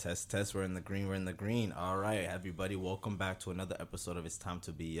Test, test. We're in the green. We're in the green. All right, everybody. Welcome back to another episode of It's Time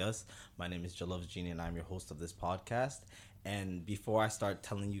to Be Us. My name is Jalove Genie, and I'm your host of this podcast. And before I start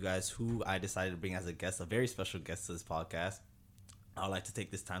telling you guys who I decided to bring as a guest, a very special guest to this podcast, I'd like to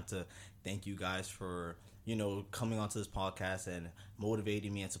take this time to thank you guys for, coming onto this podcast and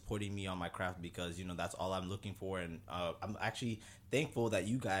motivating me and supporting me on my craft because, that's all I'm looking for. And I'm actually thankful that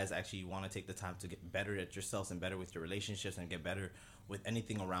you guys actually want to take the time to get better at yourselves and better with your relationships and get better with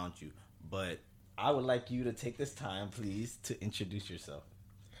anything around you. But I would like you to take this time, please, to introduce yourself.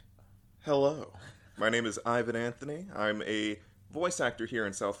 Hello. My name is Ivan Anthony. I'm a voice actor here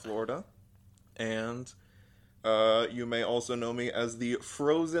in South Florida. And you may also know me as the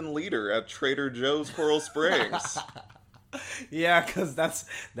frozen leader at Trader Joe's Coral Springs. Yeah, because that's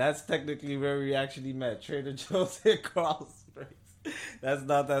technically where we actually met. Trader Joe's in Coral Springs. That's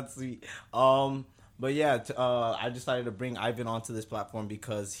not that sweet. But yeah, I decided to bring Ivan onto this platform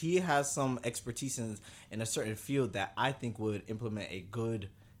because he has some expertise in a certain field that I think would implement a good,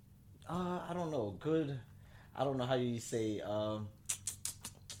 I don't know how you say,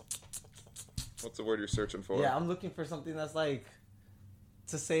 What's the word you're searching for? yeah, I'm looking for something that's like,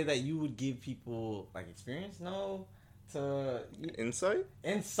 to say that you would give people, like, experience? No? Insight?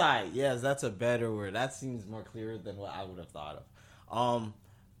 Insight, yes, that's a better word. That seems more clear than what I would have thought of.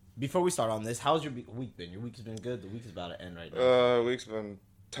 Before we start on this, how's your week been? Your week's been good? The week is about to end right now. Week's been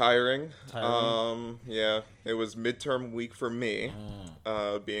tiring. Yeah, it was midterm week for me,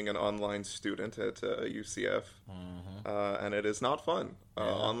 being an online student at UCF, and it is not fun.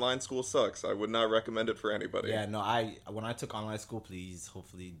 Online school sucks. I would not recommend it for anybody. Yeah, no, when I took online school, please,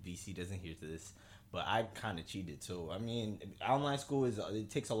 hopefully BC doesn't hear to this, but I kind of cheated too. I mean, online school it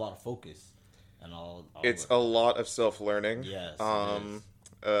takes a lot of focus and all It's a lot of self-learning. Yes,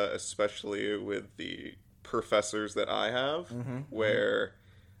 especially with the professors that I have, where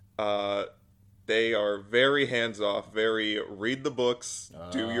they are very hands-off, very read the books,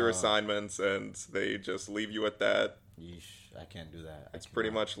 do your assignments, and they just leave you at that. Yeesh, I can't do that. It's pretty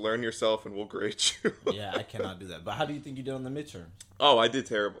much learn yourself and we'll grade you. Yeah, I cannot do that. But how do you think you did on the midterm? Oh, I did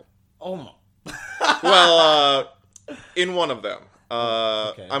terrible. Oh my. Well, in one of them.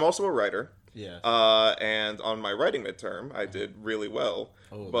 Okay. I'm also a writer. Yeah. And on my writing midterm, I did really well.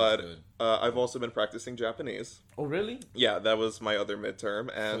 Oh, but that's good. I've also been practicing Japanese. Oh, really? Yeah, that was my other midterm.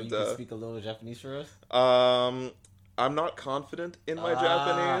 And So you can speak a little Japanese for us? I'm not confident in my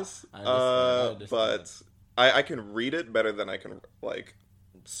Japanese. I understand. But I can read it better than I can, like,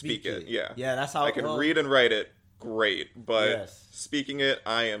 speak it. Yeah. Yeah, that's how I can read and write it great, but Yes. speaking it,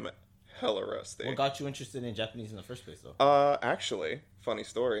 I am hella rusty. What got you interested in Japanese in the first place, though? Actually, funny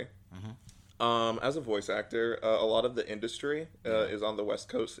story. As a voice actor, a lot of the industry is on the West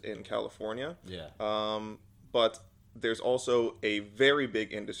Coast in California. Yeah. But there's also a very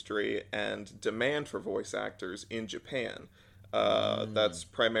big industry and demand for voice actors in Japan. That's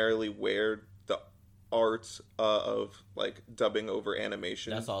primarily where the art of, like, dubbing over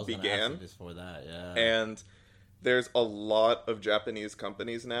animation That's all I was began. gonna ask you before that, yeah. And there's a lot of Japanese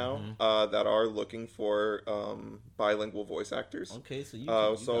companies now that are looking for bilingual voice actors. Okay, so you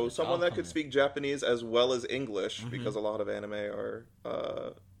So got someone a that job could speak Japanese as well as English, because a lot of anime are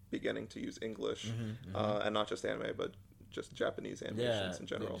beginning to use English, and not just anime, but just Japanese animations in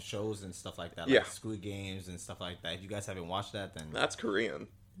general. The shows and stuff like that, Yeah. like Squid Games and stuff like that. If you guys haven't watched that, then That's Korean.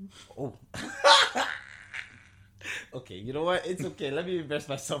 oh. Okay, you know what? It's okay. Let me embarrass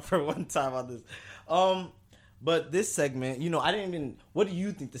myself for one time on this. But this segment, I didn't even. What do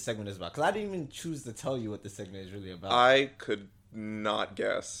you think the segment is about? Because I didn't even choose to tell you what the segment is really about. I could not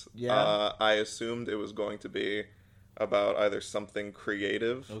guess. Yeah? I assumed it was going to be about either something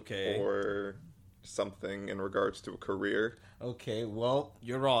creative, Okay. or something in regards to a career. Okay, well,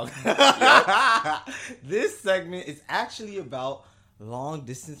 you're wrong. This segment is actually about long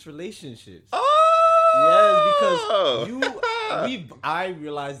distance relationships. Oh! Yes, because I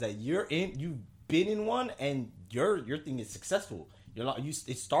realized that you've been in one, and your thing is successful.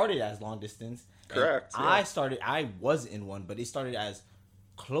 It started as long distance. Correct. I was in one, but it started as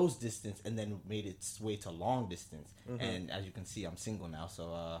close distance and then made its way to long distance. And as you can see, I'm single now,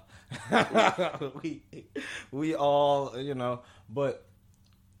 so we all, But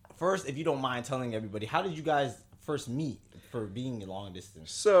first, if you don't mind telling everybody, how did you guys first meet for being long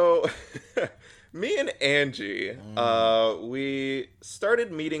distance? So, me and Angie, we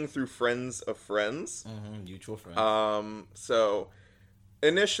started meeting through friends of friends. Mutual friends. So,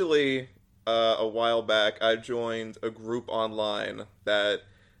 initially, a while back, I joined a group online that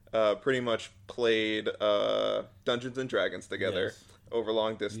pretty much played Dungeons and Dragons together. Yes. over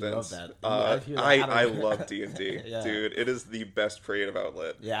long distance. You love that. I love D&D, Yeah. dude. It is the best creative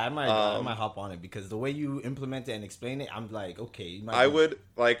outlet. Yeah, I might hop on it because the way you implement it and explain it, I'm like, okay. I would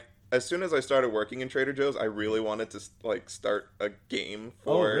like as soon as I started working in Trader Joe's, I really wanted to like start a game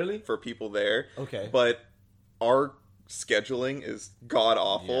for people there. Okay. But our scheduling is god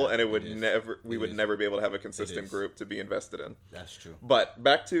awful, and we would never be able to have a consistent group to be invested in. That's true. But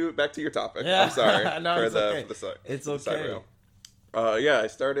back to your topic. Yeah. I'm sorry No, for it's the okay. for the side. It's the side okay. rail. Yeah, I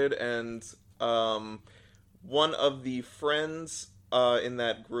started, and one of the friends in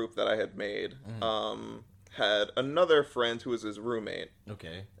that group that I had made had another friend who was his roommate.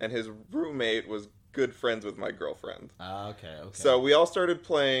 Okay. And his roommate was good friends with my girlfriend. Okay. So we all started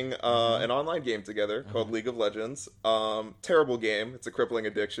playing an online game together called League of Legends. Terrible game. It's a crippling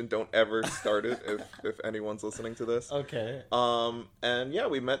addiction. Don't ever start it if anyone's listening to this. Okay. And yeah,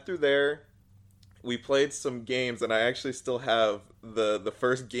 we met through there. We played some games, and I actually still have the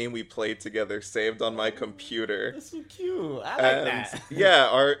first game we played together saved on my computer. That's so cute. I like that. Yeah,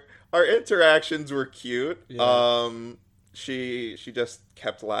 our interactions were cute. Yeah. She just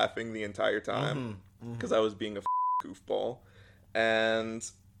kept laughing the entire time because I was being a goofball, and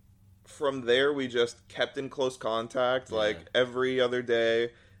from there we just kept in close contact. Yeah. Like every other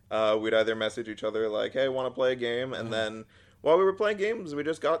day, we'd either message each other like, "Hey, want to play a game?" And then while we were playing games, we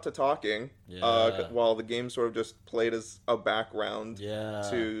just got to talking. Yeah. While the game sort of just played as a background Yeah.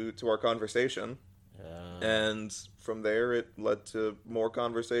 to our conversation. Yeah. And from there, it led to more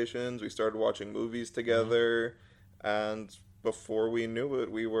conversations. We started watching movies together. And before we knew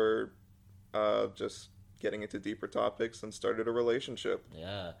it, we were just getting into deeper topics and started a relationship.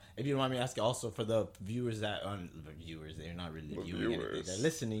 Yeah. If you don't mind me asking, also for the viewers they're not really viewing anything, they're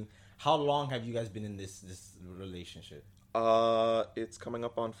listening. How long have you guys been in this relationship? It's coming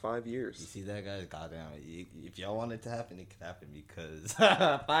up on 5 years. You see that, guys? Goddamn. If y'all want it to happen, it can happen because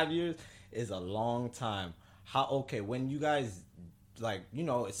 5 years is a long time. When you guys,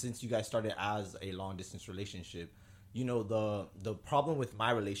 since you guys started as a long distance relationship, the problem with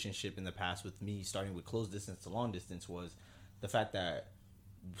my relationship in the past with me starting with close distance to long distance was the fact that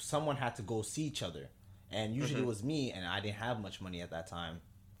someone had to go see each other. And usually it was me, and I didn't have much money at that time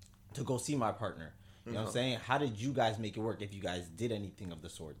to go see my partner. You know what I'm saying? How did you guys make it work if you guys did anything of the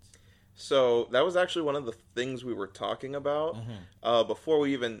sorts? So that was actually one of the things we were talking about before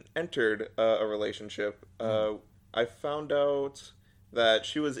we even entered a relationship. I found out that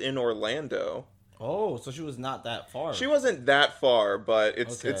she was in Orlando. Oh, so she was not that far. She wasn't that far, but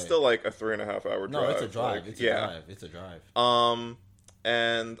it's still like a 3.5 hour drive. No, it's a drive. Like, It's a drive.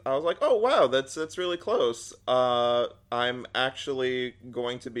 And I was like, oh wow, that's really close. I'm actually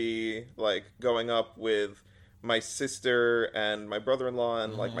going to be like going up with my sister and my brother-in-law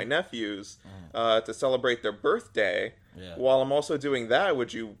and like my nephews to celebrate their birthday. Yeah. While I'm also doing that,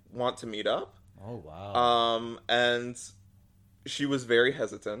 would you want to meet up? Oh wow. And she was very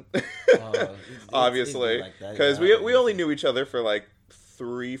hesitant, It's obviously, like that, because yeah. we only knew each other for like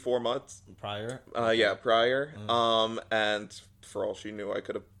 3-4 months prior. prior. And for all she knew, I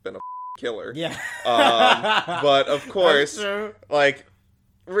could have been a killer. Yeah. But of course, That's true. like,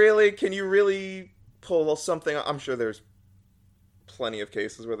 really, can you really pull something? I'm sure there's plenty of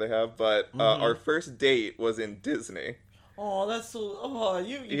cases where they have, but our first date was in Disney. Oh, that's so. Oh,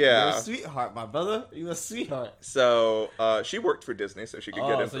 you're Yeah. a sweetheart, my brother. You're a sweetheart. So she worked for Disney, so she could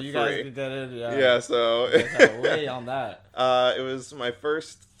get in so for you free. guys could get in. Yeah. Yeah, so You guys had a way on that. it was my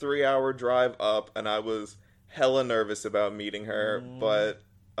first 3-hour drive up, and I was hella nervous about meeting her, but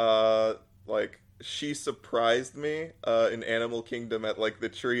like she surprised me in Animal Kingdom at like the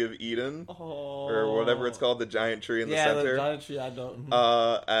Tree of Eden or whatever it's called, the giant tree in the center. Yeah, the giant tree. I don't.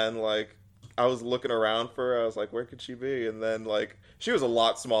 And like I was looking around for her, I was like, where could she be? And then like she was a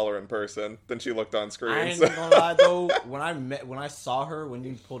lot smaller in person than she looked on screen. I ain't gonna lie though. When I saw her when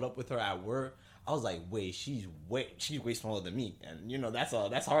you pulled up with her at work, I was like, wait, she's way smaller than me, and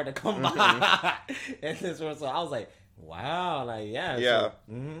that's hard to come by. And so I was like, wow, like yeah. Yeah. So,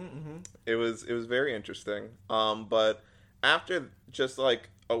 It was very interesting. But after just like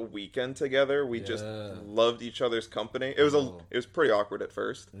a weekend together, we just loved each other's company. It was pretty awkward at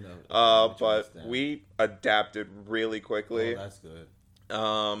first. But we adapted really quickly. Oh, that's good.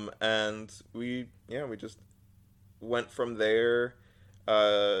 And we just went from there.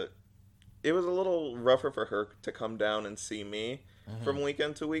 It was a little rougher for her to come down and see me from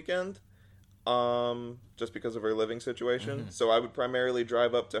weekend to weekend, just because of her living situation. So I would primarily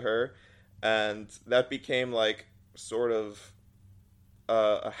drive up to her, and that became like sort of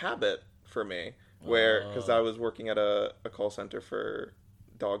a habit for me, where because I was working at a call center for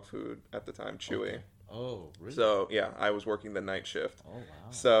dog food at the time, Chewy. Oh, really? So yeah, I was working the night shift. Oh, wow.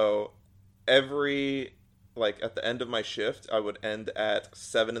 So every like at the end of my shift, I would end at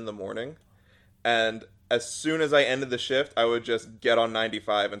 7 in the morning, and as soon as I ended the shift, I would just get on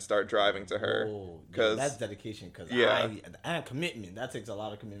 95 and start driving to her. Oh, yeah, Cause that's dedication. Because yeah, and commitment. That takes a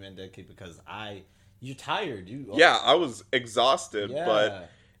lot of commitment and dedication. Because you're tired. yeah, I was exhausted, but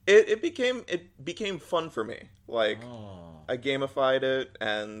Yeah. it became fun for me. Like Oh. I gamified it,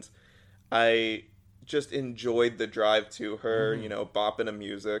 and I just enjoyed the drive to her. Mm-hmm. You know, bopping to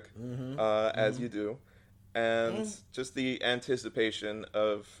music, as you do, and just the anticipation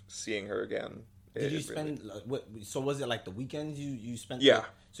of seeing her again. Did It you really- spend like, what? So was it like the weekends you spent? Yeah.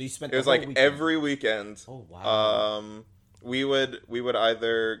 So you spent. It was the whole like weekend? every weekend. Oh, wow. We would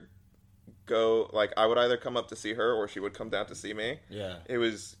either go, like, I would either come up to see her, or she would come down to see me. Yeah. It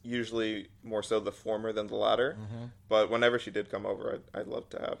was usually more so the former than the latter. But whenever she did come over, I'd love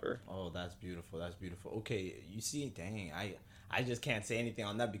to have her. Oh, that's beautiful. That's beautiful. Okay, you see, dang, I just can't say anything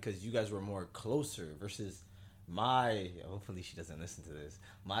on that because you guys were more closer versus my. Hopefully, she doesn't listen to this.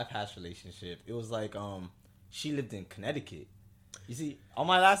 My past relationship, it was like she lived in Connecticut. You see, on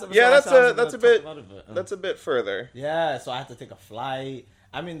my last episode, Yeah, I that's said I was a that's a gonna bit talk about it, but, that's a bit further. yeah, so I had to take a flight.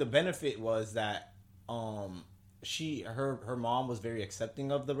 I mean, the benefit was that her mom was very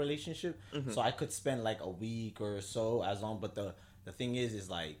accepting of the relationship, so I could spend like a week or so as long. But the thing is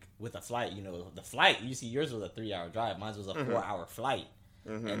like with a flight, the flight. You see, yours was a 3-hour drive. Mine was a 4-hour flight,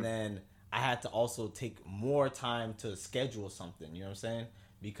 and then I had to also take more time to schedule something. You know what I'm saying?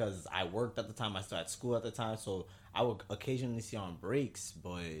 Because I worked at the time, I still had school at the time, so I would occasionally see on breaks.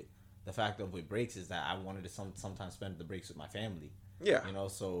 But the fact of with breaks is that I wanted to sometimes spend the breaks with my family. Yeah,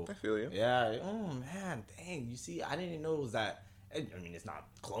 So I feel you. yeah. Oh man, dang! You see, I didn't know it was that. I mean, it's not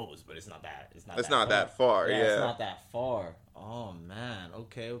close, but it's not that. It's not that far. Yeah, Yeah. it's not that far. Oh man.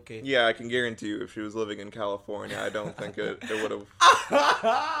 Okay. Yeah, I can guarantee you, if she was living in California, I don't think it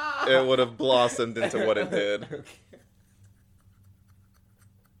would have blossomed into what it did.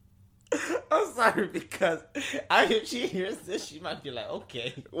 I'm sorry because if she hears this, she might be like,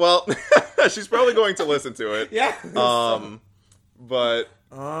 okay. Well, she's probably going to listen to it. Yeah. But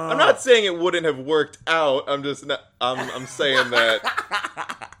I'm not saying it wouldn't have worked out. I'm saying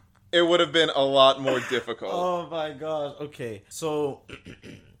that it would have been a lot more difficult. Oh my gosh. Okay. So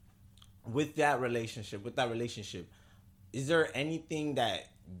with that relationship, is there anything that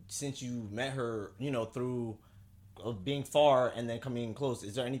since you met her, through being far and then coming in close,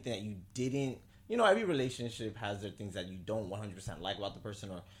 is there anything that you didn't, every relationship has their things that you don't 100% like about the person,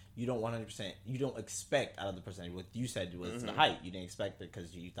 or you don't 100%, you don't expect out of the person. What you said was the height. You didn't expect it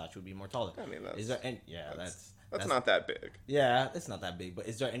because you thought she would be more taller. I mean, is there any, that's not that big. Yeah, it's not that big. But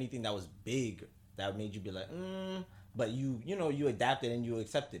is there anything that was big that made you be like, but you adapted and you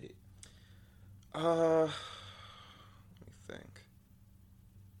accepted it? Let me think.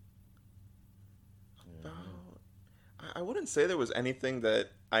 I wouldn't say there was anything that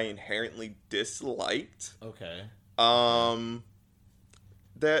I inherently disliked. Okay. That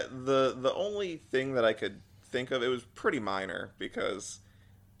the only thing that I could think of, it was pretty minor, because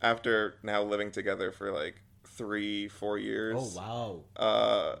after now living together for like 3-4 years. Oh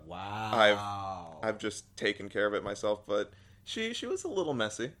wow. Wow. I've just taken care of it myself, but she was a little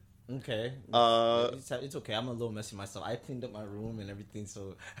messy. Okay. It's okay. I'm a little messy myself. I cleaned up my room and everything,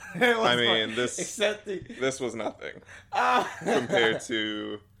 so I mean, this was nothing compared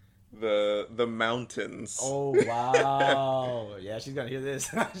to the mountains. Oh wow. Yeah, she's gonna hear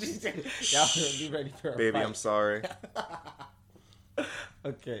this. Y'all be ready for a Baby, fight. I'm sorry.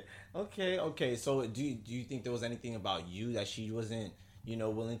 Okay. So do you think there was anything about you that she wasn't,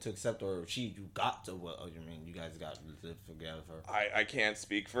 willing to accept, or you got to? Well, you mean you guys got to live together for? I can't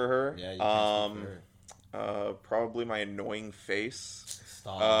speak for her. Yeah, you can't speak for her. Probably my annoying face.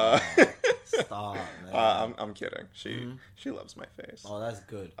 Stop. Stop, man. I'm kidding. She loves my face. Oh, that's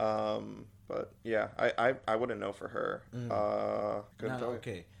good. But yeah, I wouldn't know for her. Couldn't tell you.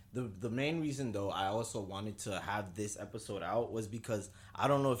 Okay. The main reason, though, I also wanted to have this episode out was because I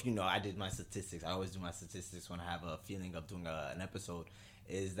don't know if you know, I did my statistics. I always do my statistics when I have a feeling of doing an episode.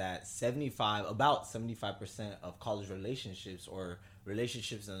 Is that about 75% of college relationships or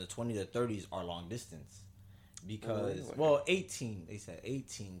relationships in the 20 to 30s are long distance. Because, well, 18, they said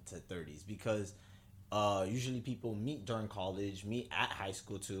 18 to 30s. Because usually people meet during college, meet at high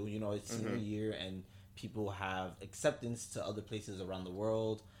school too. It's senior year, and people have acceptance to other places around the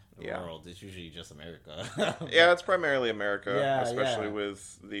world. World, it's usually just America. Yeah, it's primarily America, Yeah, especially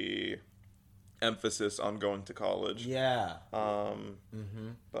with the emphasis on going to college. Yeah.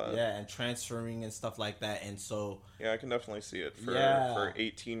 But yeah, and transferring and stuff like that. And so yeah, I can definitely see it for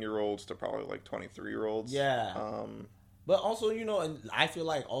 18-year-olds to probably like 23-year-olds. Yeah. But also, you know, and I feel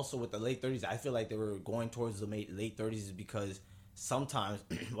like also with the late 30s, I feel like they were going towards the late 30s because sometimes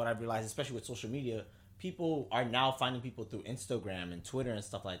what I've realized, especially with social media, people are now finding people through Instagram and Twitter and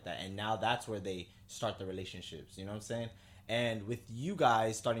stuff like that. And now that's where they start the relationships. You know what I'm saying? And with you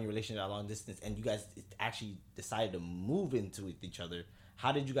guys starting a relationship at long distance and you guys actually decided to move into with each other,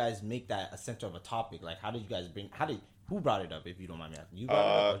 how did you guys make that a center of a topic? Like, who brought it up, if you don't mind me asking? You brought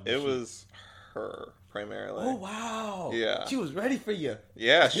it up? It was her, primarily. Oh, wow. Yeah. She was ready for you.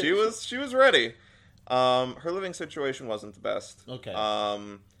 Yeah, she was ready. Her living situation wasn't the best. Okay.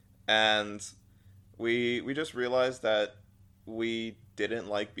 And we just realized that we didn't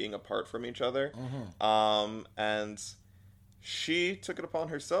like being apart from each other. And she took it upon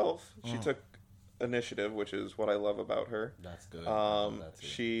herself. She took initiative, which is what I love about her. That's good.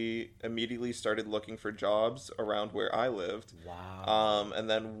 She immediately started looking for jobs around where I lived. Wow. And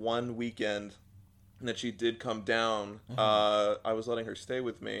then one weekend that she did come down, I was letting her stay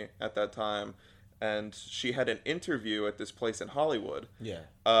with me at that time, and she had an interview at this place in Hollywood. Yeah.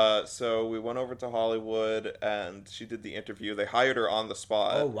 So we went over to Hollywood, and she did the interview. They hired her on the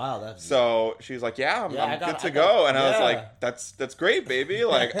spot. Oh, wow. That's so she's like, yeah, I'm good to go. And I was like, that's great, baby.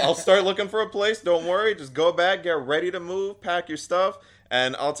 Like, I'll start looking for a place. Don't worry. Just go back, get ready to move, pack your stuff,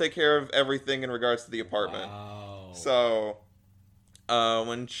 and I'll take care of everything in regards to the apartment. Wow. So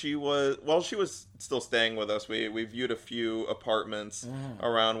when she was still staying with us, we viewed a few apartments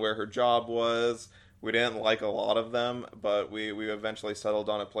around where her job was. We didn't like a lot of them, but we eventually settled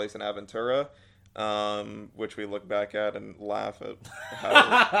on a place in Aventura, which we look back at and laugh at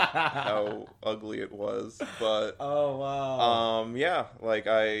how ugly it was. But oh, wow. yeah, like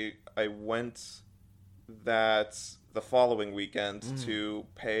I went the following weekend to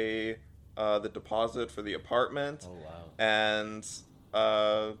pay the deposit for the apartment. Oh, wow. And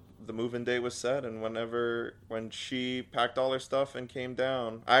the move-in day was set, and when she packed all her stuff and came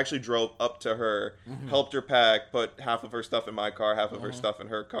down, I actually drove up to her, helped her pack, put half of her stuff in my car, half of her stuff in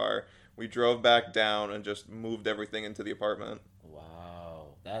her car. We drove back down and just moved everything into the apartment.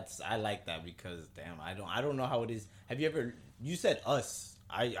 Wow. I like that because damn, I don't know how it is. Have you ever, you said us.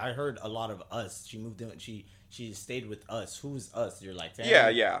 I heard a lot of us. She moved in, she stayed with us. Who's us? You're like family?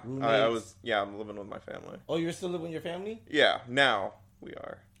 Yeah. Roommates? I'm living with my family. Oh, you're still living with your family? Yeah, now we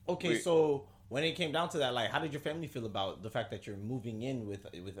are. Okay, so when it came down to that, like, how did your family feel about the fact that you're moving in with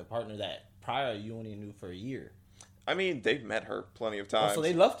a partner that prior you only knew for a year? I mean, they've met her plenty of times. Oh, so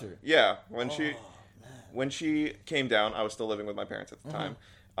they loved her. Yeah, when she came down, I was still living with my parents at the time.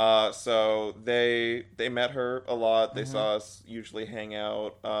 So they met her a lot. They saw us usually hang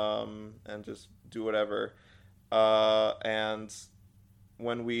out and just do whatever. And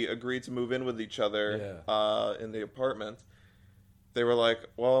when we agreed to move in with each other in the apartment, they were like,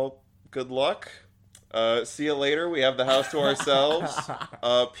 well, good luck. See you later. We have the house to ourselves.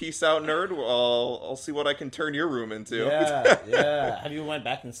 Peace out, nerd. I'll see what I can turn your room into. Yeah. Have you went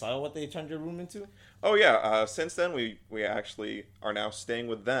back and saw what they turned your room into? Oh, yeah. Since then, we actually are now staying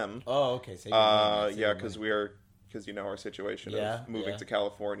with them. Oh, okay. So because you know our situation of moving to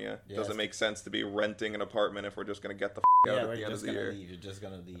California. It doesn't make sense to be renting an apartment if we're just going to get the out at the end of the year. You're just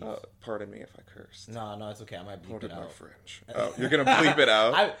going to leave. Pardon me if I cursed. No, it's okay. I might bleep it out. My French. Oh, you're going to bleep it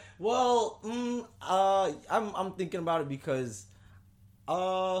out? I'm thinking about it because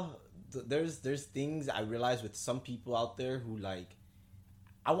there's things I realize with some people out there who, like,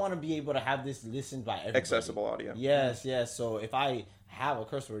 I want to be able to have this listened by everybody. Accessible audio. Yes. So if I have a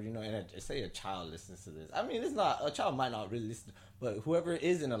curse word, and say a child listens to this. I mean, a child might not really listen, but whoever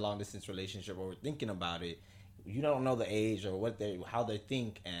is in a long distance relationship or thinking about it, you don't know the age or how they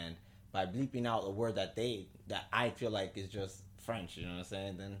think, and by bleeping out a word that I feel like is just French, you know what I'm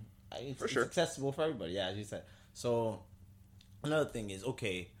saying? Then it's accessible for everybody. Yeah, as you said. So another thing is,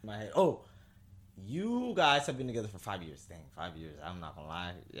 okay, my head. Oh, you guys have been together for 5 years. Dang, 5 years. I'm not gonna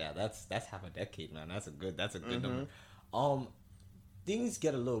lie. Yeah, that's half a decade, man. That's a good number. Things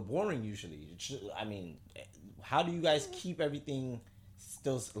get a little boring usually. I mean, how do you guys keep everything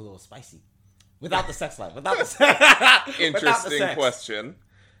still a little spicy without the sex life? Interesting question.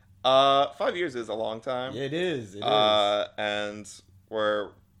 5 years is a long time. It is. And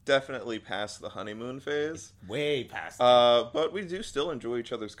we're definitely past the honeymoon phase. Way past. But we do still enjoy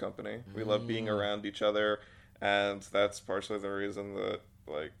each other's company. We love being around each other, and that's partially the reason that,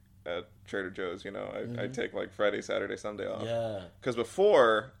 like, at Trader Joe's. You know, I take like Friday, Saturday, Sunday off. Yeah. Because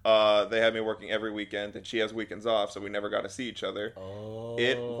before, they had me working every weekend, and she has weekends off, so we never got to see each other. Oh.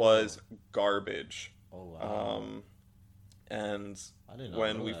 It was garbage. Oh wow. And I didn't know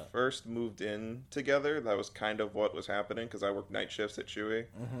when we that. first moved in together, that was kind of what was happening because I worked night shifts at Chewy.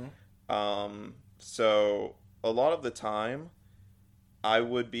 So a lot of the time, I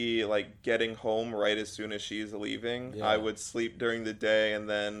would be like getting home right as soon as she's leaving. Yeah. I would sleep during the day, and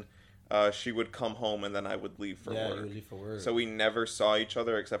then she would come home, and then I would leave for Yeah, work. you would leave for work. So we never saw each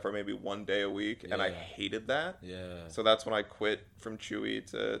other except for maybe one day a week, and I Yeah. hated that. Yeah. So that's when I quit from Chewy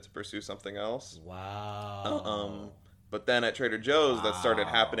to pursue something else. Wow. But then at Trader Joe's, that started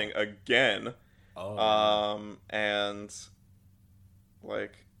Wow. happening again. Oh. And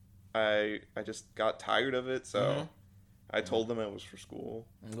like I just got tired of it, so I told them it was for school.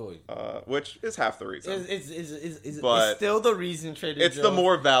 Which is half the reason. But it's still the reason Trader it's Joe's. the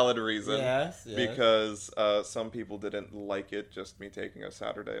more valid reason. Yes. Because some people didn't like it, just me taking a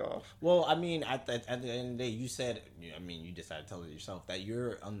Saturday off. Well, I mean, at the end of the day, you said, I mean, you decided to tell it yourself that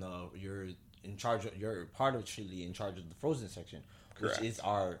you're in charge of, you're part of Chili in charge of the frozen section, Correct. which is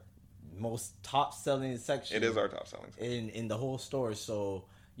our most top selling section. It is our top selling section. in the whole store. So,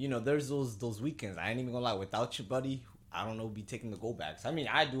 you know, there's those weekends. I ain't even gonna lie, without you, buddy, I don't know, be taking the go backs. I mean,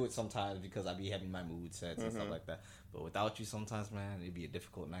 I do it sometimes because I be having my mood sets and stuff like that. But without you, sometimes, man, it'd be a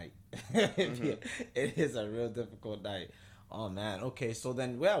difficult night. It is a real difficult night. Oh man. Okay, so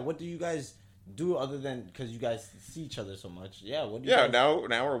then, well, what do you guys do other than, because you guys see each other so much? Yeah. What do you? Yeah. Guys...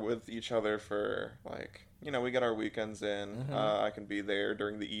 Now we're with each other for like, you know, we get our weekends in. I can be there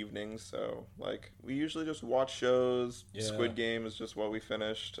during the evenings, so like we usually just watch shows. Yeah. Squid Game is just what we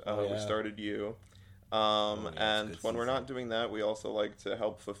finished. Yeah. We started You. Yeah, And it's when good we're season. not doing that, we also like to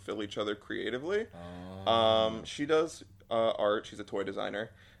help fulfill each other creatively. Oh. She does art. She's a toy designer.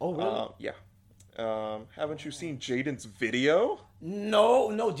 Oh, really? Yeah. Haven't you seen Jaden's video? No.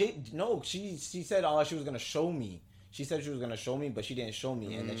 She said she was gonna show me. She said she was gonna show me, but she didn't show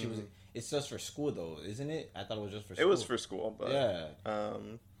me. And then she was. It's just for school, though, isn't it? I thought it was just for school. It was for school, but Yeah.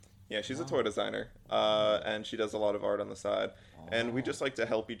 Yeah, she's a toy designer, and she does a lot of art on the side. And we just like to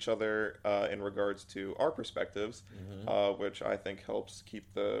help each other in regards to our perspectives, which I think helps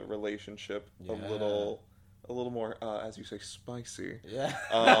keep the relationship a little more, as you say, spicy. Yeah.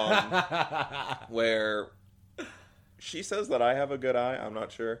 Where she says that I have a good eye. I'm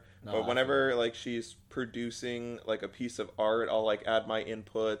not sure, No, but I whenever like she's producing like a piece of art, I'll like add my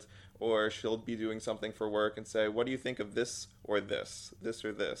input. Or she'll be doing something for work and say, what do you think of this or this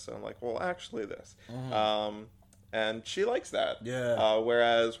or this? And I'm like, well, actually this. And she likes that. Yeah.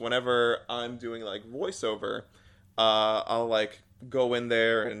 Whereas whenever I'm doing like voiceover, I'll like go in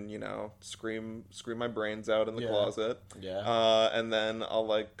there and, you know, scream my brains out in the closet. Yeah. And then I'll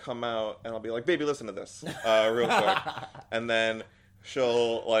like come out and I'll be like, baby, listen to this real quick. And then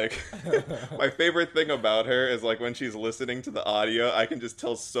she'll like my favorite thing about her is like when she's listening to the audio, I can just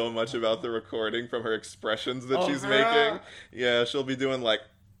tell so much about the recording from her expressions that she's making. Yeah, she'll be doing like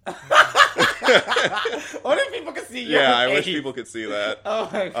only people can see your yeah, I face. wish people could see that. Oh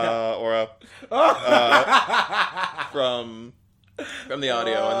my god. From the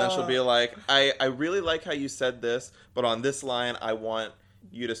audio, and then she'll be like, I really like how you said this, but on this line I want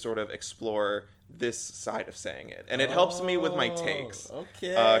you to sort of explore this side of saying it, and it helps me with my takes. Okay.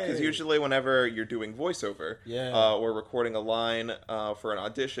 Because usually whenever you're doing voiceover, Yeah. or recording a line for an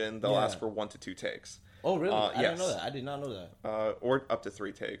audition, they'll Yeah. ask for 1 to 2 takes. Oh really? I didn't yes. know that. I did not know that. Or up to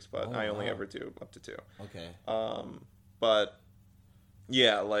 3 takes, but Oh, I only wow. ever do up to 2. Okay. But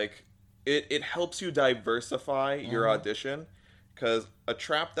yeah, like it helps you diversify your Uh-huh. audition, because a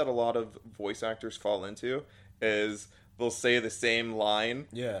trap that a lot of voice actors fall into is they'll say the same line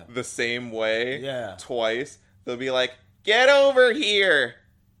Yeah. the same way Yeah. twice. They'll be like, get over here,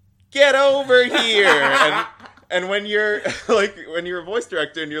 and when you're like when you're a voice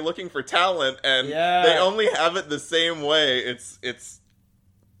director and you're looking for talent and Yeah. they only have it the same way, it's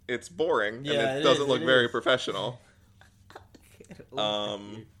boring, Yeah, and it it doesn't is, look it very is. professional.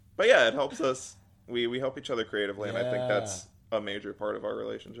 But yeah, it helps us. We help each other creatively, and I think that's a major part of our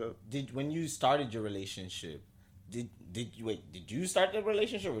relationship. When you started your relationship, did you start the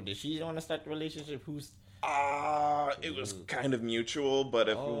relationship, or did she want to start the relationship? It was kind of mutual, but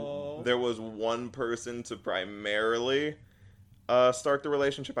if Oh. there was one person to primarily start the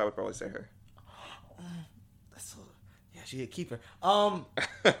relationship, I would probably say her. Yeah, she a keeper.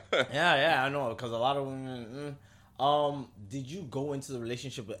 Yeah, I know, because a lot of women. Did you go into the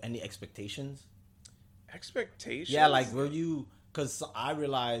relationship with any expectations? Expectations? Yeah, like were you? Because I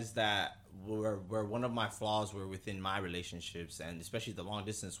realized that where one of my flaws were within my relationships, and especially the long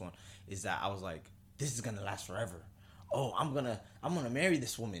distance one, is that I was like, this is gonna last forever. Oh, I'm gonna marry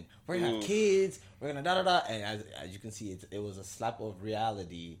this woman. We're gonna have kids. We're gonna da da da. And as you can see, it was a slap of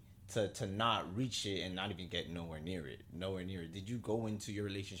reality to not reach it and not even get nowhere near it. Did you go into your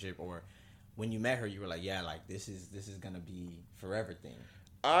relationship, or when you met her, you were like, yeah, like this is gonna be forever thing?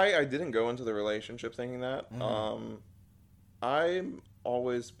 I didn't go into the relationship thinking that. I've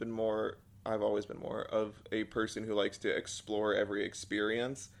always been more of a person who likes to explore every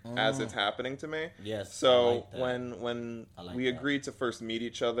experience as it's happening to me. Yes. So I like when like we that. agreed to first meet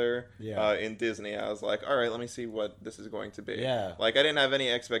each other in Disney, I was like, all right, let me see what this is going to be. Yeah. Like, I didn't have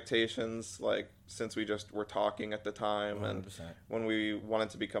any expectations, like, since we just were talking at the time. 100%. And when we wanted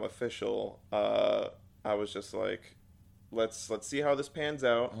to become official, I was just like, let's see how this pans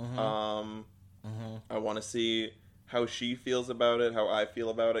out. I want to see how she feels about it, how I feel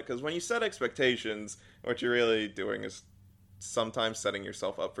about it. Because when you set expectations, what you're really doing is sometimes setting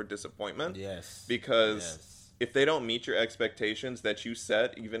yourself up for disappointment. Yes. Because if they don't meet your expectations that you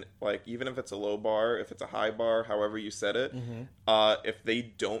set, even if it's a low bar, if it's a high bar, however you set it, if they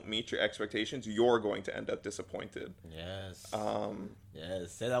don't meet your expectations, you're going to end up disappointed. Yes.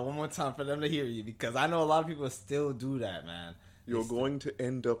 Yes. Say that one more time for them to hear you, because I know a lot of people still do that, man. You're going to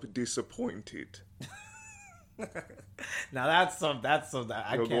end up disappointed. Now that's something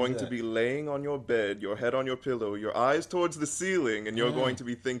you're going to be laying on your bed, your head on your pillow, your eyes towards the ceiling, and you're going to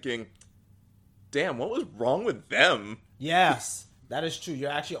be thinking, damn, what was wrong with them? Yes, that is true.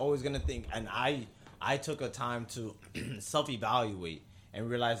 You're actually always going to think, and I took a time to self-evaluate and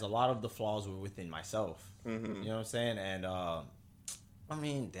realize a lot of the flaws were within myself. You know what I'm saying? And I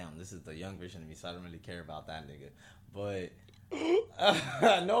mean, damn, this is the young version of me, so I don't really care about that nigga. But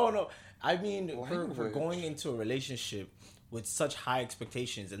no. I mean, for going into a relationship with such high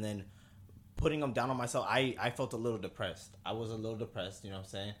expectations and then putting them down on myself, I felt a little depressed. I was a little depressed, you know what I'm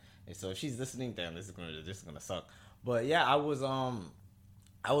saying? And so if she's listening, damn, this is gonna suck. But yeah, I was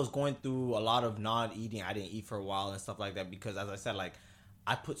going through a lot of not eating. I didn't eat for a while and stuff like that because, as I said, like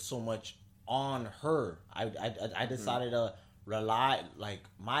I put so much on her. I decided to rely, like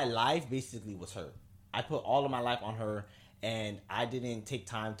my life basically was her. I put all of my life on her. And I didn't take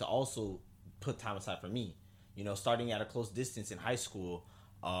time to also put time aside for me. You know, starting at a close distance in high school,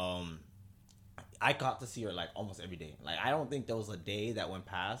 I got to see her like almost every day. Like I don't think there was a day that went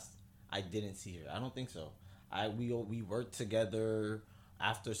past I didn't see her. I don't think so. We worked together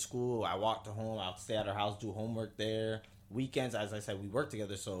after school. I walked her home. I'd stay at her house, do homework there. Weekends, as I said, we worked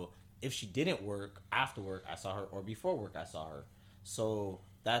together. So if she didn't work after work, I saw her, or before work, I saw her. So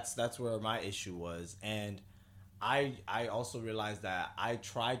that's where my issue was. And I also realized that I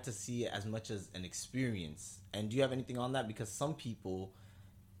tried to see it as much as an experience. And do you have anything on that? Because some people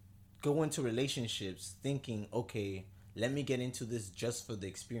go into relationships thinking, okay, let me get into this just for the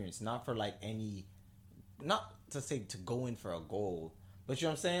experience, not for like not to say to go in for a goal, but you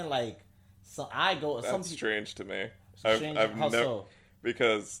know what I'm saying? Like, so I go. That's strange to me. Strange. How so?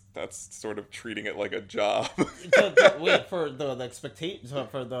 Because that's sort of treating it like a job. Wait, for the expectation,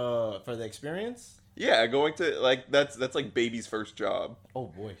 for the experience. Yeah, going to like that's like baby's first job. Oh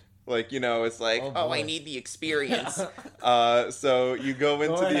boy. Like, you know, it's like, oh I need the experience. So you go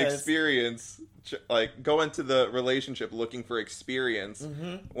into the experience, like go into the relationship looking for experience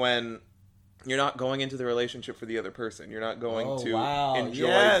when you're not going into the relationship for the other person. You're not going to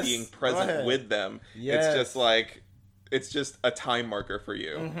enjoy being present with them. Yes. It's just like, it's just a time marker for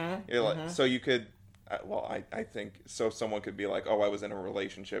you. You're like, so you could, I think, so someone could be like, oh, I was in a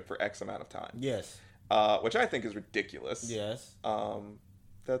relationship for X amount of time. Yes. Which I think is ridiculous. Yes.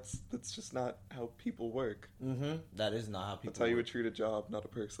 That's just not how people work. That is not how people That's how you would treat a job, not a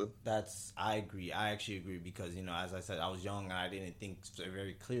person. I agree. I actually agree because, you know, as I said, I was young and I didn't think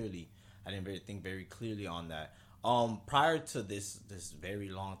very clearly. I didn't think very clearly on that. Prior to this very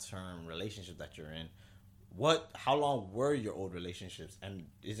long-term relationship that you're in, how long were your old relationships, and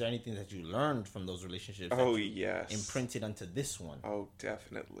is there anything that you learned from those relationships yes, imprinted onto this one?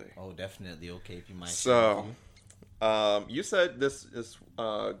 Definitely. Okay, if you mind. So you said this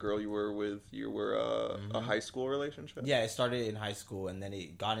girl you were with, a high school relationship? Yeah, it started in high school and then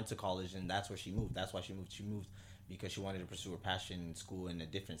it got into college, and that's where she moved. That's why she moved because she wanted to pursue her passion in school in a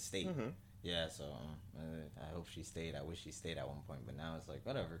different state. Yeah, so I hope she stayed. I wish she stayed at one point, but now it's like,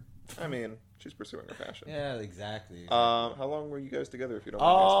 whatever. I mean, she's pursuing her passion. Yeah, exactly. How long were you guys together, if you don't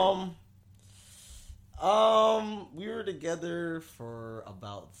mind asking? We were together for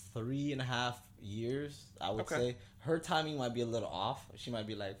about 3.5 years, I would say. Her timing might be a little off. She might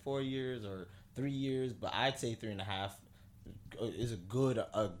be like 4 years or 3 years, but I'd say 3.5. a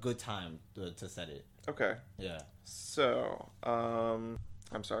good time to set it. Okay. Yeah. So,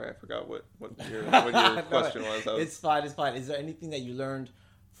 I'm sorry, I forgot what your question was. It's fine. It's fine. Is there anything that you learned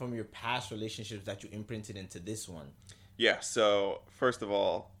from your past relationships that you imprinted into this one? Yeah. So first of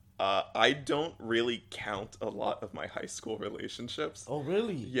all, I don't really count a lot of my high school relationships. Oh,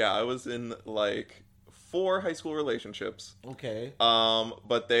 really? Yeah, I was in like 4 high school relationships. Okay.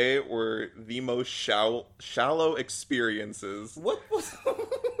 But they were the most shallow experiences. What was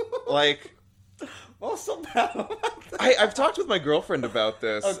Like, what's so bad about that? I've talked with my girlfriend about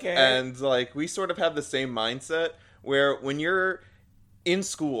this. Okay. And like we sort of have the same mindset where when you're in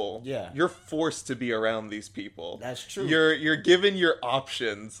school, Yeah. you're forced to be around these people. That's true. You're given your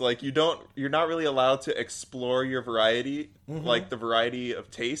options. Like you're not really allowed to explore your variety, like the variety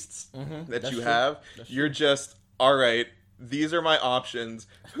of tastes that That's you true. have. That's You're just, all right, these are my options.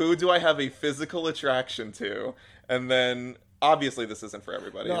 Who do I have a physical attraction to? And then obviously this isn't for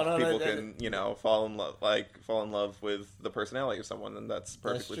everybody. No, People can, fall in love with the personality of someone, and that's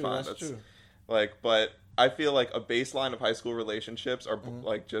perfectly fine. That's true. Like, but I feel like a baseline of high school relationships are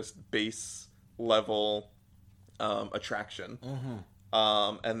like just base level attraction.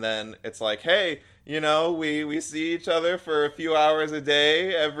 And then it's like, hey, we see each other for a few hours a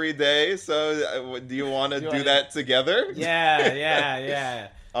day every day. So do you want to do that together? Yeah.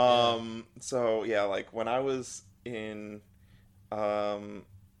 So yeah, like when I was in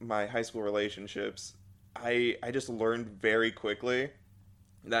my high school relationships, I just learned very quickly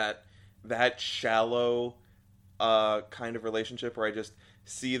that shallow kind of relationship where I just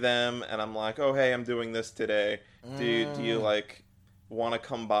see them and I'm like, oh hey, I'm doing this today. Do you like want to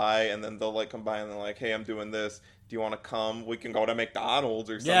come by? And then they'll like come by and they're like, hey, I'm doing this. Do you want to come? We can go to McDonald's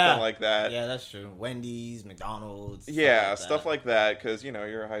or something like that. Yeah, that's true. Wendy's, McDonald's. Stuff like that. Because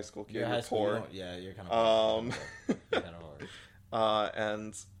you're a high school kid. You're poor. You're kind of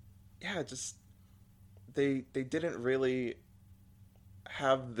and yeah, just they didn't really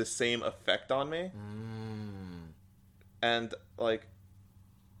have the same effect on me. And like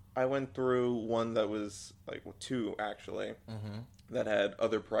I went through one that was like 2 actually that had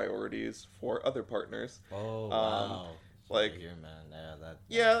other priorities for other partners. Oh wow. Like here, man.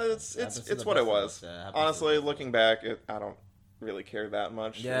 It's what it was. Honestly, looking back, I don't really care that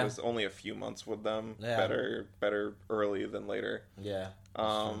much. Yeah. It was only a few months with them. Yeah. Better early than later. Yeah.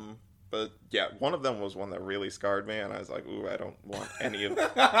 But yeah, one of them was one that really scarred me, and I was like, "Ooh, I don't want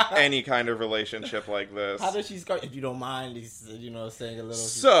any kind of relationship like this." How does she scar? If you don't mind, saying a little.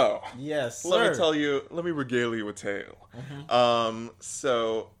 So yes, sir. Let me regale you a tale.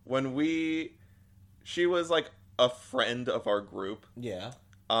 So when she was like a friend of our group. Yeah.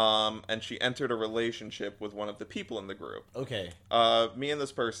 And she entered a relationship with one of the people in the group. Okay. Me and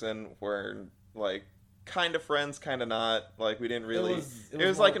this person were like kind of friends, kind of not. Like we didn't really. It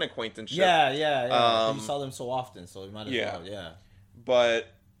was like an acquaintanceship. Yeah. You saw them so often, so you might as well. Yeah. But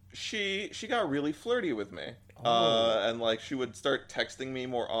she got really flirty with me. And like she would start texting me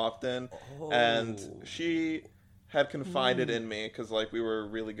more often, and she had confided in me because like we were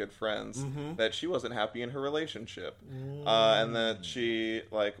really good friends that she wasn't happy in her relationship, and that she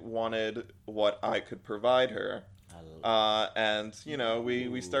like wanted what I could provide her, and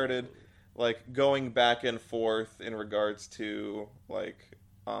we started like going back and forth in regards to like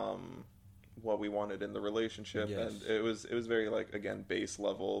what we wanted in the relationship. Yes. And it was very like, again, base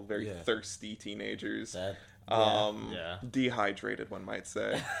level, very thirsty teenagers. Dehydrated, one might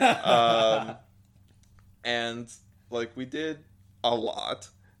say. And like we did a lot,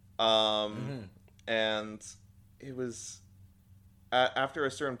 and it was after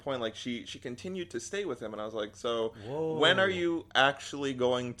a certain point, like she continued to stay with him, and I was like, so when are you actually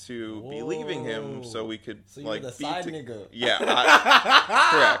going to be leaving him so we could you like were the be side nigga. Yeah,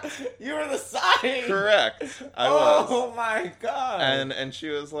 correct. You were the side. Correct. I was. Oh my god. And she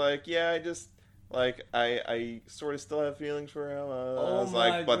was like, yeah, I just like I sort of still have feelings for him. I was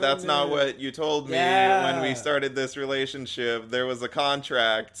like, but that's not what you told me when we started this relationship. There was a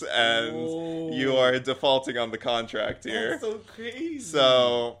contract, and you are defaulting on the contract here. That's so crazy.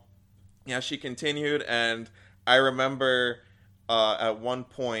 So, yeah, she continued, and I remember at one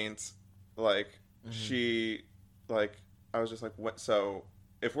point, like she, like I was just like, what? So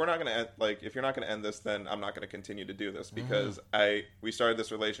if we're not gonna end, like, if you're not gonna end this, then I'm not gonna continue to do this, because we started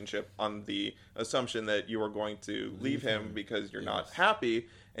this relationship on the assumption that you were going to leave him because you're not happy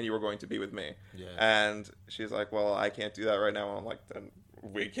and you were going to be with me. And she's like, well, I can't do that right now. And I'm like, then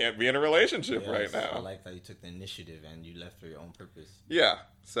we can't be in a relationship right now. I like that you took the initiative and you left for your own purpose. Yeah.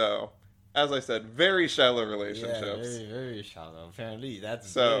 So, as I said, very shallow relationships. Yeah, very, very shallow. Apparently,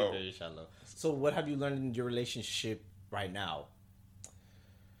 that's very, very shallow. So what have you learned in your relationship right now?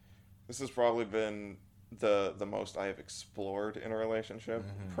 This has probably been the most I have explored in a relationship.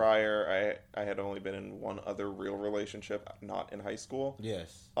 Mm-hmm. Prior, I had only been in one other real relationship, not in high school.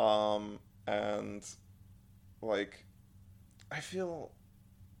 Yes. And like, I feel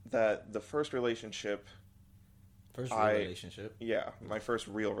that the first relationship, yeah, my first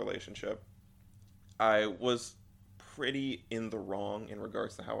real relationship, I was pretty in the wrong in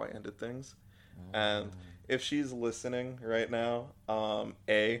regards to how I ended things. And if she's listening right now, I'm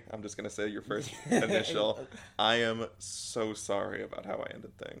just going to say your first initial. I am so sorry about how I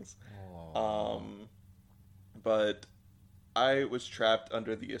ended things. But I was trapped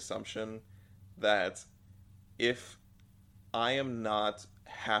under the assumption that if I am not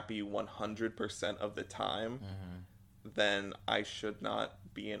happy 100% of the time, then I should not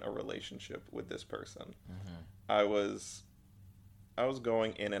be in a relationship with this person. I was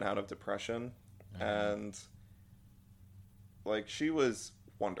going in and out of depression, and like, she was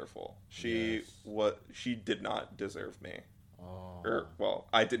wonderful. She did not deserve me. Or, well,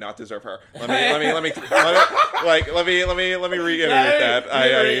 I did not deserve her. Let me reiterate that. I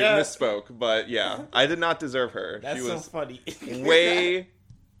misspoke, but yeah, I did not deserve her. That's she was so funny. way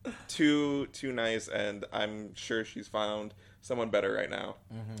too nice, and I'm sure she's found someone better right now.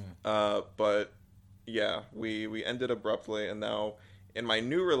 But yeah, we ended abruptly, and now in my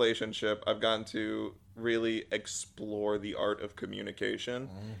new relationship, I've gotten to really explore the art of communication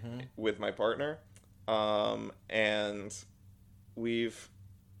with my partner, and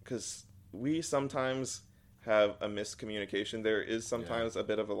because we sometimes have a miscommunication. There is sometimes a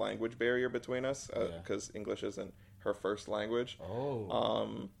bit of a language barrier between us, because English isn't her first language.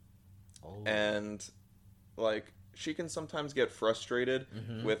 And like, she can sometimes get frustrated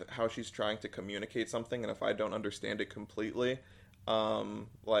with how she's trying to communicate something, and if I don't understand it completely,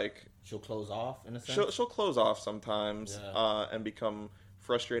 like, she'll close off in a sense. She'll close off sometimes, and become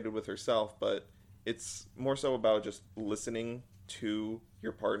frustrated with herself. But it's more so about just listening to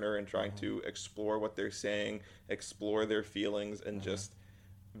your partner and trying to explore what they're saying, explore their feelings, and just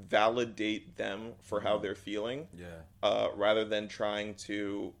validate them for how they're feeling, rather than trying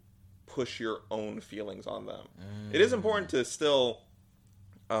to push your own feelings on them. It is important to still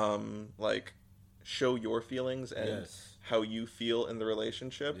like, show your feelings and how you feel in the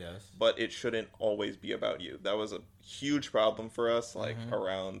relationship, but it shouldn't always be about you. That was a huge problem for us, like,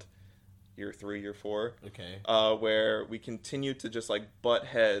 around year 3, year 4, where we continued to just, like, butt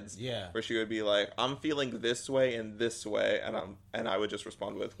heads, where she would be like, I'm feeling this way and this way, and I would just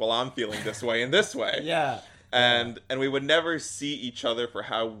respond with, well, I'm feeling this way and this way. And we would never see each other for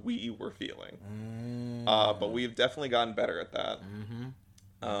how we were feeling. But we've definitely gotten better at that,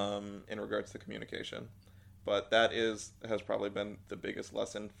 in regards to communication. But that has probably been the biggest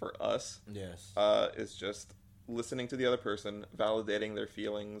lesson for us. Is just listening to the other person, validating their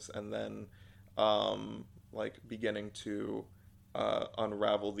feelings, and then like, beginning to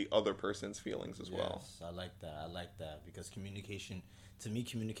unravel the other person's feelings as well. I like that because communication, to me,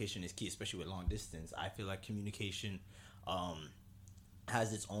 communication is key, especially with long distance. I feel like communication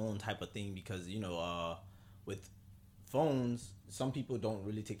has its own type of thing, because, you know, with phones, some people don't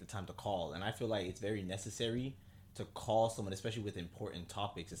really take the time to call, and I feel like it's very necessary to call someone, especially with important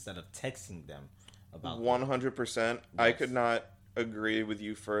topics, instead of texting them about 100%. I could not agree with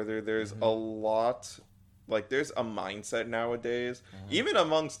you further. There's a lot, like, there's a mindset nowadays, even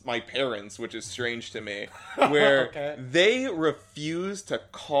amongst my parents, which is strange to me, where they refuse to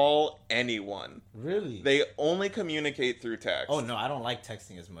call anyone. Really? They only communicate through text. Oh, no, I don't like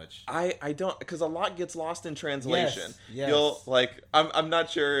texting as much. I don't, because a lot gets lost in translation. Yes. You'll, like, I'm not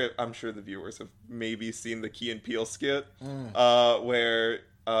sure, I'm sure the viewers have maybe seen the Key and Peele skit, where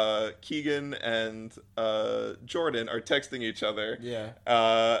Keegan and Jordan are texting each other.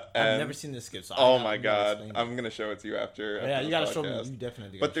 I've never seen this skit. So oh my god, I'm gonna show it to you after. You gotta show me. You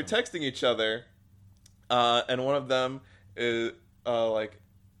definitely. But they're texting each other, and one of them is like,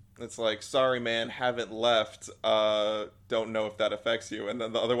 it's like, sorry man, haven't left. Don't know if that affects you. And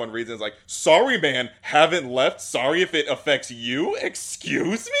then the other one reads it, is like, sorry man, haven't left. Sorry if it affects you.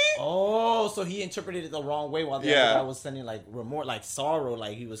 Excuse me. Oh, so he interpreted it the wrong way, while the other guy was sending, like, remorse, like sorrow,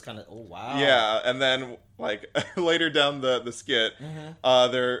 like he was kind of, oh wow. Yeah, and then, like, later down the skit,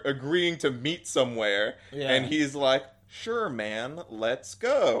 they're agreeing to meet somewhere, and he's like, sure man, let's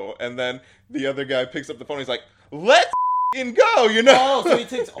go. And then the other guy picks up the phone. He's like, let's go, you know? Oh, so he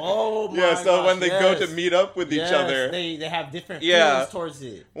takes. Oh my Yeah, so gosh, when they go to yes. meet up with each Yes, other, they have different Yeah. feelings towards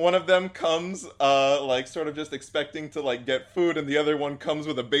it. one of them comes like sort of just expecting to like get food, and the other one comes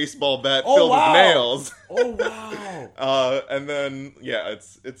with a baseball bat Oh, filled wow. with nails. Oh wow. And then yeah,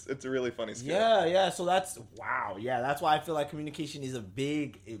 it's a really funny skit. Yeah. So that's wow. Yeah, that's why I feel like communication is a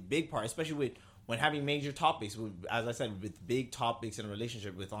big part, especially when having major topics. As I said, with big topics in a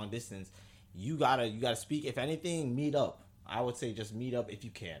relationship with long distance, you gotta speak. If anything, meet up. I would say just meet up if you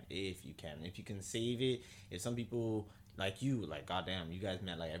can. If you can save it. If some people like you, like goddamn, you guys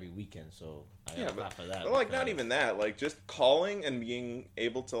met like every weekend, so I Yeah, gotta clap for that. but like not because- even that. Like just calling and being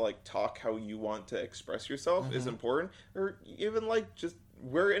able to like talk how you want to express yourself is important. Or even like just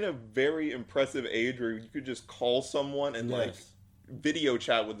we're in a very impressive age where you could just call someone and like Yes. video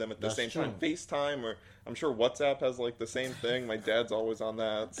chat with them at the That's same time. true. FaceTime, or I'm sure WhatsApp has like the same thing. My dad's always on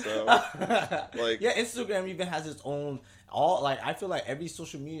that. So like yeah, Instagram even has its own I feel like every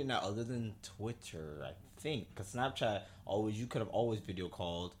social media now other than Twitter, I think, because Snapchat you could have always video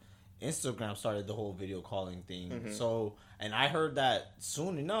called. Instagram started the whole video calling thing. So, and I heard that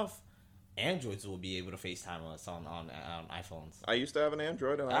soon enough Androids will be able to FaceTime us on iPhones. I used to have an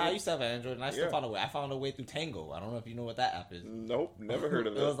Android, and I used to have an Android, and I still Yeah. found a way. I found a way through Tango. I don't know if you know what that app is. Nope, never heard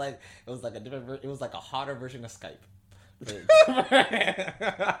of It it. was like a different. It was like a hotter version of Skype.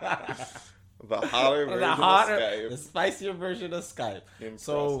 The hotter version the of Skype. the spicier version of Skype. Impressive.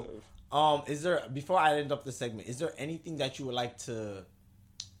 So, is there, before I end up the segment, is there anything that you would like to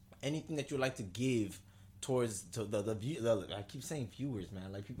give towards to the I keep saying viewers,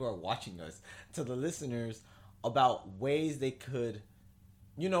 man, like people are watching us, to the listeners, about ways they could,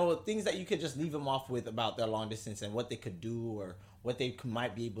 things that you could just leave them off with about their long distance and what they could do or what they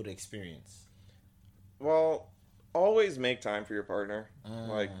might be able to experience. Well, always make time for your partner.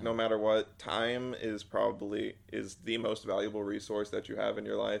 Like no matter what, time is the most valuable resource that you have in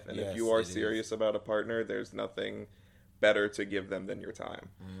your life, and Yes, if you are it is. serious about a partner, there's nothing better to give them than your time.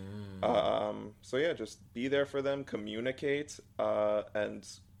 So yeah, just be there for them, communicate, and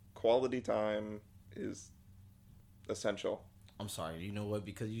quality time is essential. I'm sorry, you know what?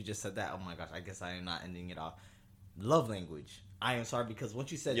 Because you just said that, oh my gosh, I guess I am not ending it off. Love language. I am sorry, because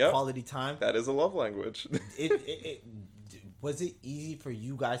once you said Yep. quality time, That is a love language. was it easy for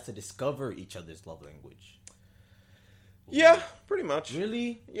you guys to discover each other's love language? Yeah, pretty much.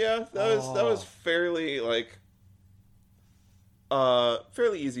 Really? Yeah, that was fairly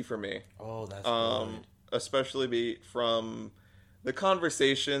fairly easy for me. Oh, that's good. Especially from the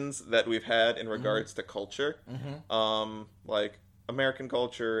conversations that we've had in regards to culture. Like American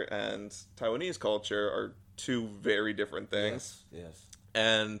culture and Taiwanese culture are two very different things. Yes.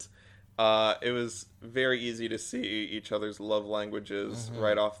 And it was very easy to see each other's love languages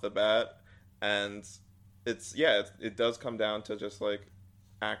right off the bat. And it does come down to just like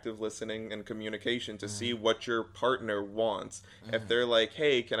active listening and communication to see what your partner wants. If they're like,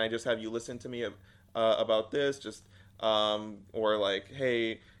 hey, can I just have you listen to me about this? Just or like,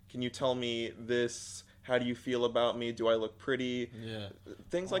 hey, can you tell me this? How do you feel about me? Do I look pretty? Yeah.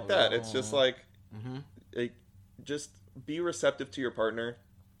 Things like that. It's just like, just be receptive to your partner.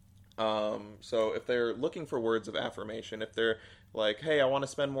 So if they're looking for words of affirmation, if they're like, hey, I want to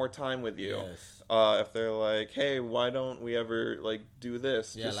spend more time with you. Yes. If they're like, hey, why don't we ever like do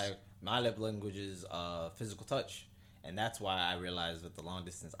this? Yeah, like my love language is physical touch. And that's why I realized with the long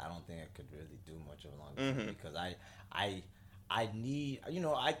distance, I don't think I could really do much of a long distance because I need,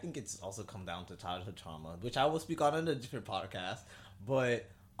 I think it's also come down to childhood trauma, which I will speak on in a different podcast. But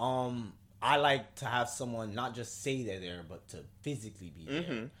I like to have someone not just say they're there, but to physically be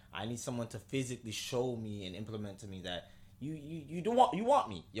there. I need someone to physically show me and implement to me that you want me.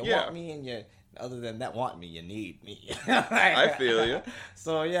 You want me, and other than that, want me, you need me. I feel you.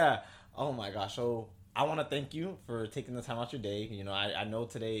 So yeah. Oh my gosh. So I want to thank you for taking the time out your day. I know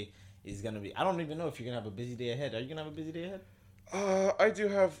today is gonna be. I don't even know if you're gonna have a busy day ahead. Are you gonna have a busy day ahead? I do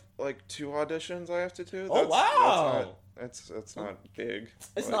have like 2 auditions I have to do. Oh, wow. That's not big.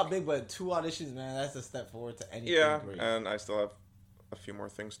 It's not big, but 2 auditions, man. That's a step forward to anything. Yeah, great. and I still have a few more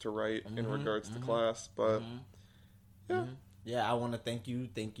things to write in regards to class, but yeah. Yeah, I want to thank you.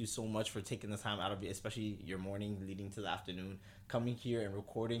 Thank you so much for taking the time out of it, especially your morning leading to the afternoon, coming here and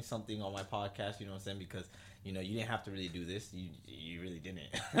recording something on my podcast, you know what I'm saying? Because, you didn't have to really do this. You really didn't.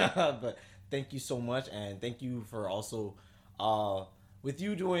 But thank you so much, and thank you for also, with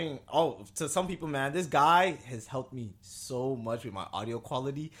you doing, to some people, man, this guy has helped me so much with my audio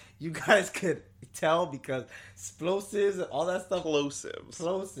quality. You guys could tell because explosives and all that stuff. Plosives.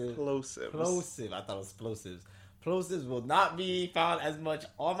 Plosive. Plosives. Plosive. I thought it was explosives. Plosives will not be found as much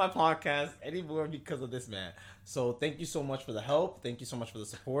on my podcast anymore because of this man. So thank you so much for the help. Thank you so much for the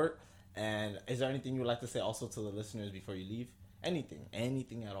support. And is there anything you would like to say also to the listeners before you leave?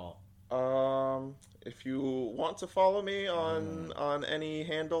 Anything at all. If you want to follow me on any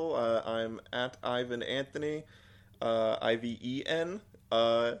handle, I'm at Ivan Anthony, IVEN.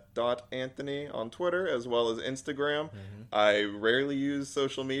 Anthony on Twitter as well as Instagram. I rarely use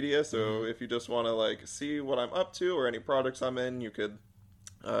social media, so if you just want to like see what I'm up to or any products I'm in, you could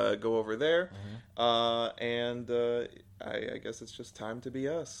go over there. I guess it's just time to be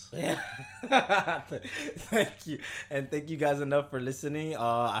us. Yeah. Thank you. And thank you guys enough for listening.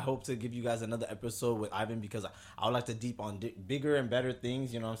 I hope to give you guys another episode with Ivan because I would like to deep on bigger and better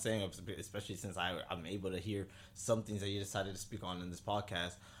things, you know what I'm saying? Especially since I'm able to hear some things that you decided to speak on in this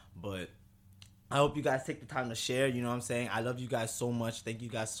podcast. But I hope you guys take the time to share, you know what I'm saying? I love you guys so much. Thank you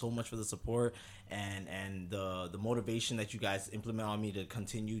guys so much for the support and the motivation that you guys implement on me to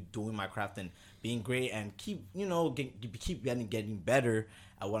continue doing my craft and being great and keep, keep getting better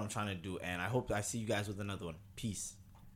at what I'm trying to do. And I hope I see you guys with another one. Peace.